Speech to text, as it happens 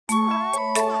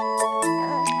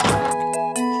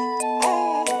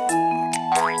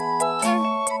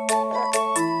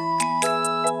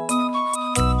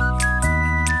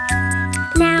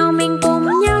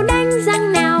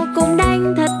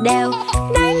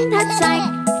thật sạch.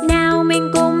 Nào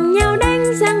mình cùng nhau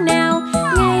đánh răng nào,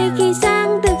 ngay khi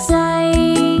sáng thức dậy.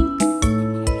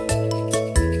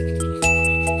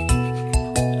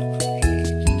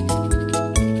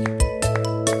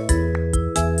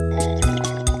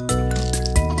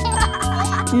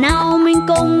 Nào mình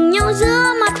cùng nhau rửa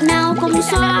mặt nào, cùng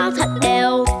xoa thật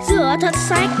đều, rửa thật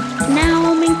sạch.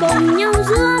 Nào mình cùng nhau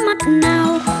rửa mặt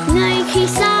nào, ngay khi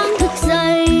sáng thức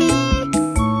dậy.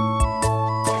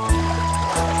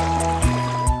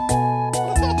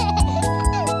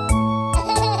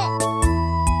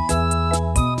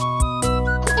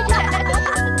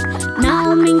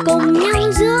 Nào mình cùng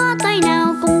nhau rửa tay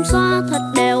nào, cùng xoa thật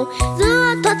đều,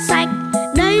 rửa thật sạch.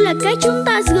 Đây là cách chúng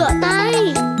ta rửa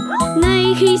tay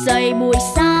ngay khi dậy buổi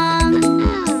sáng.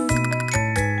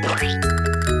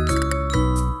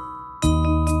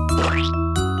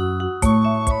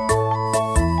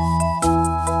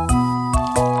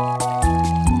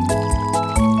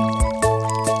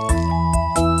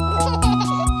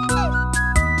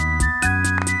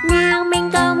 Nào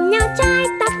mình cùng nhau chải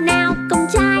tóc nào, cùng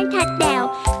chải thật đều,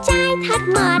 chải thật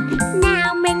mượt.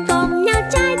 Nào mình cùng nhau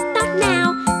chải tóc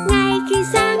nào, ngay khi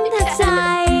sáng thức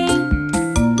dậy.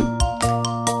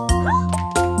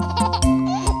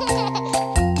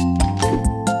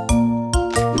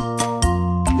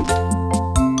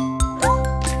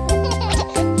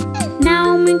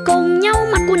 Nào mình cùng nhau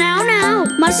mặc quần áo nào,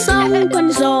 mặc xong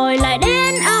quần rồi lại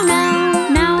đến áo nào.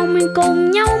 Nào mình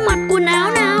cùng nhau mặc quần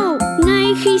áo nào,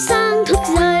 ngay khi sáng thức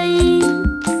dậy.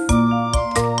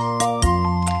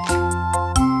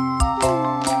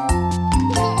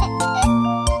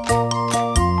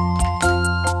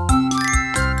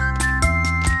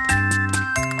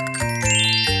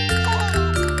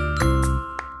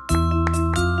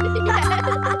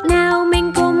 Nào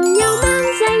mình cùng nhau mang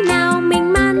giày nào,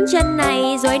 mình mang chân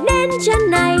này rồi đến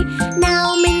chân này.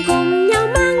 Nào mình cùng nhau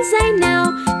mang giày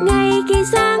nào, ngay khi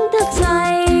sáng thức